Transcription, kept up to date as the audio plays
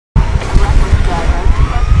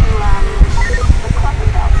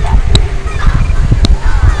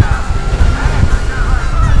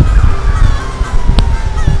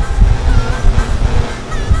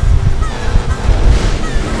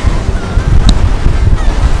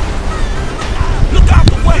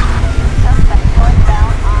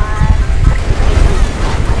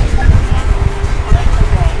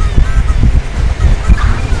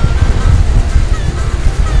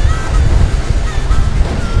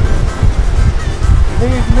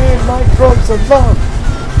Leave me and my drugs alone!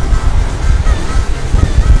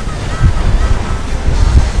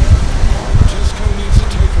 Jesco needs to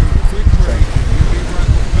take a quick break. We'll be right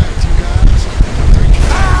back to you guys.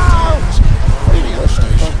 Radio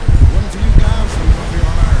station. One for you guys from up here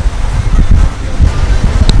on Earth.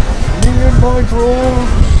 Me and my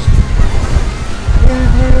drugs!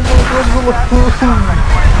 Leave me and my drugs alone!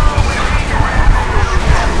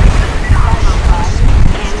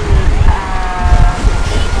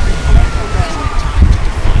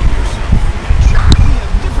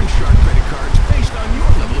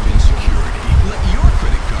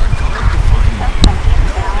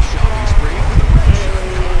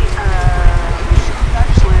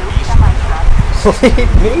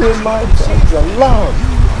 Leave me and my drugs alone!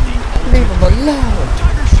 Leave them alone!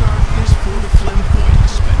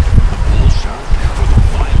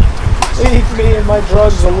 Leave me and my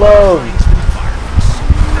drugs alone!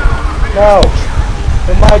 No!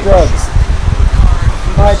 They're my drugs!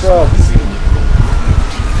 My drugs!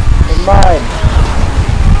 They're mine!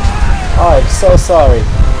 Oh, I'm so sorry.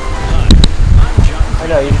 I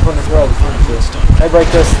know, you just want the drugs, didn't you? Can I break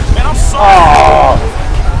this? Oh!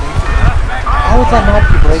 How would that not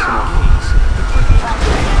be breaking it?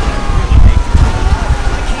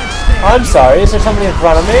 I'm sorry, is there somebody in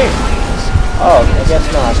front of me? Oh, I guess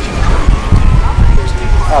not.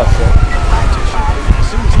 Oh, shit.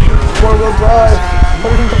 Four-wheel drive!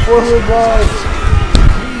 Put it into four-wheel drive!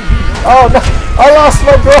 Oh, no! I lost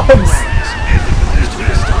my drugs!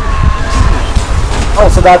 Oh,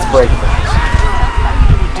 so that's breaking it.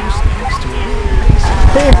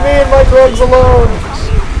 Leave me and my drugs alone!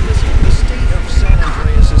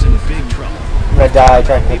 I'm gonna die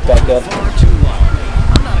trying to pick back up.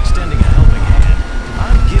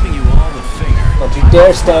 Don't you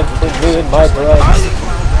dare stand between me and my drugs.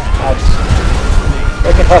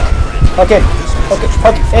 Make it hook. Hook in. Hook it.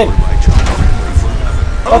 Hook in.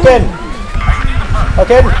 Hook in. Hook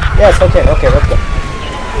in? Yes, hook in. Okay, let's go.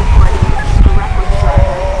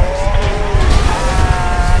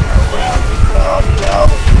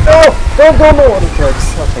 No! Don't go in the water, drugs.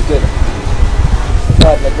 Okay, good.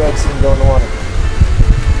 God, my drugs didn't go in the water.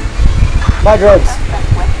 My drugs!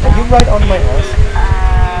 Are you right on my ass?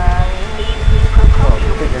 Oh,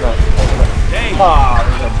 you're not. Ah,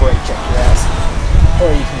 there's no brake check your ass. Or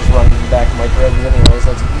you can just run in the back of my drugs anyways,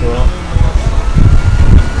 that's cool.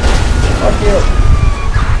 Fuck you.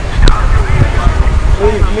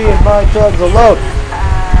 Leave me and my drugs alone!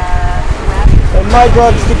 And my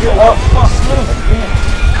drugs, did you... Oh, son of a bitch.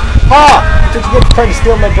 Ha! Did you get trying to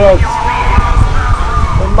steal my drugs?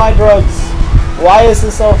 And my drugs. Why is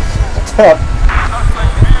this so fucked up?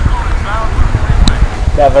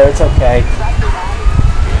 Never, it's okay.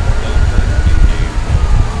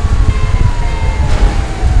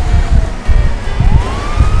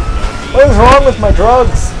 What is wrong with my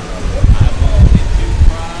drugs?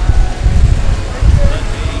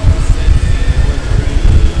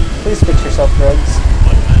 Please fix yourself, drugs.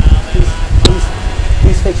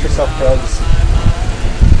 Please fix yourself, drugs.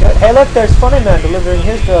 Hey, look, there's Funny Man delivering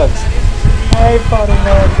his drugs. Hey, Funny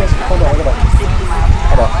Man, just hold on, hold on.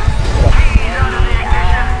 Hold on.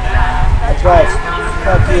 That's right.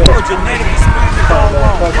 Fuck you.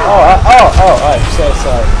 Oh, I'm so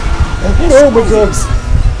sorry. Oh, my drugs.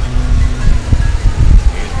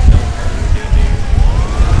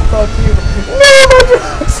 Fuck you. No, my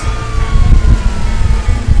drugs!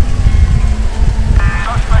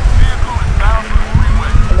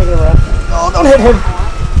 I'm making him run. Oh, don't hit him!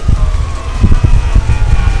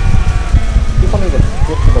 You want me to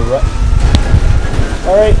drift to the right?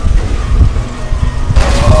 Alright.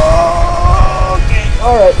 Okay.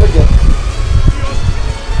 Alright, we're good.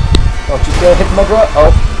 Don't you dare hit my drug.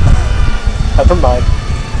 Oh. Never mind.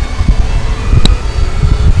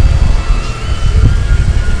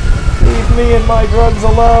 Leave me and my drugs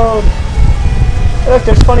alone! Look,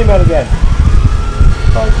 there's Funny Man again.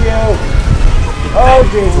 Fuck you! Oh,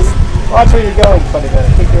 Jesus! Watch where you're going, Funny Man.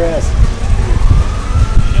 Kick your ass.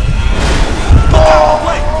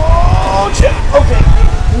 Oh, shit! Okay.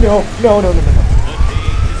 No.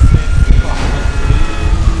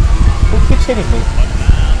 Who keeps hitting me?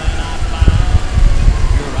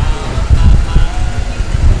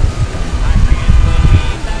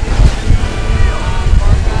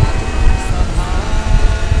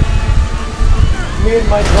 Me and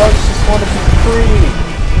my drugs just want to be free.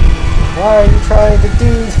 Why are you trying to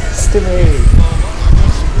do this to me?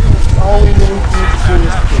 All we really need to do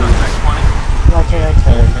is please. Why can't I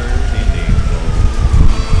turn?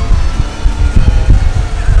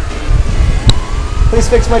 Please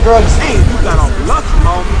fix my drugs. Hey, you got off lucky,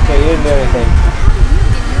 homie. Okay, you didn't do anything.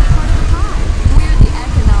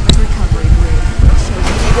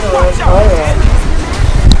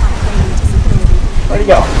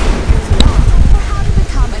 go. How to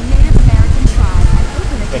become a Native American tribe and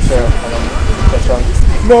open a Make sure I don't get drunk.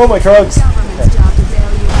 casino. No, my drugs! Government's Okay. job to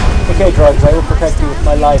bail you out. Okay, drugs, I will protect you with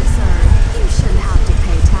my life. You shouldn't have to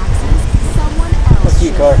pay taxes. Someone else Fuck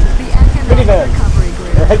you, should. car. The Economic Minivan. Recovery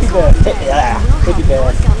Group. Or hippie van. Yeah, Will hippie help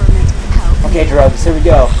your van. government help. Okay, drugs, here we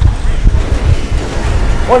go.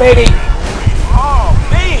 180! Oh,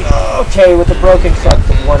 man! Okay, with the broken truck,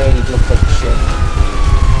 the 180 looks like shit.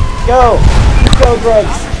 Go! Go,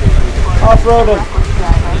 drugs! Off-road him!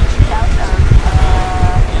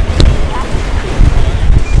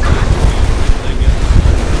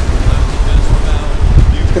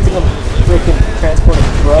 Good thing I'm freaking transporting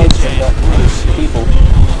drugs and not people.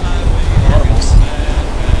 Animals.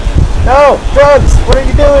 No! Drugs! What are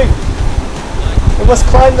you doing? We must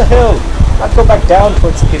climb the hill, not go back down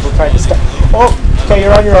towards the people trying to stop. Oh! Okay,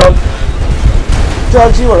 you're on your own.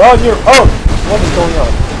 Drugs, you are on your own! What is going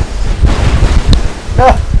on?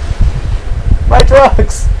 No! My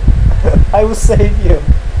drugs! I will save you.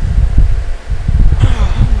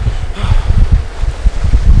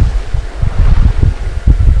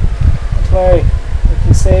 Which way? I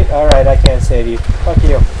can save. Alright, I can't save you. Fuck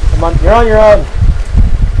you. Come on, you're on your own!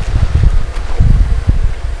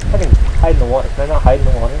 I can hide in the water. Can I not hide in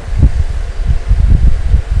the water?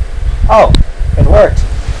 Oh! It worked!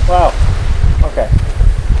 Wow. Okay.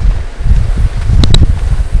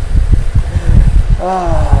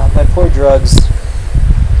 Ah, my poor drugs.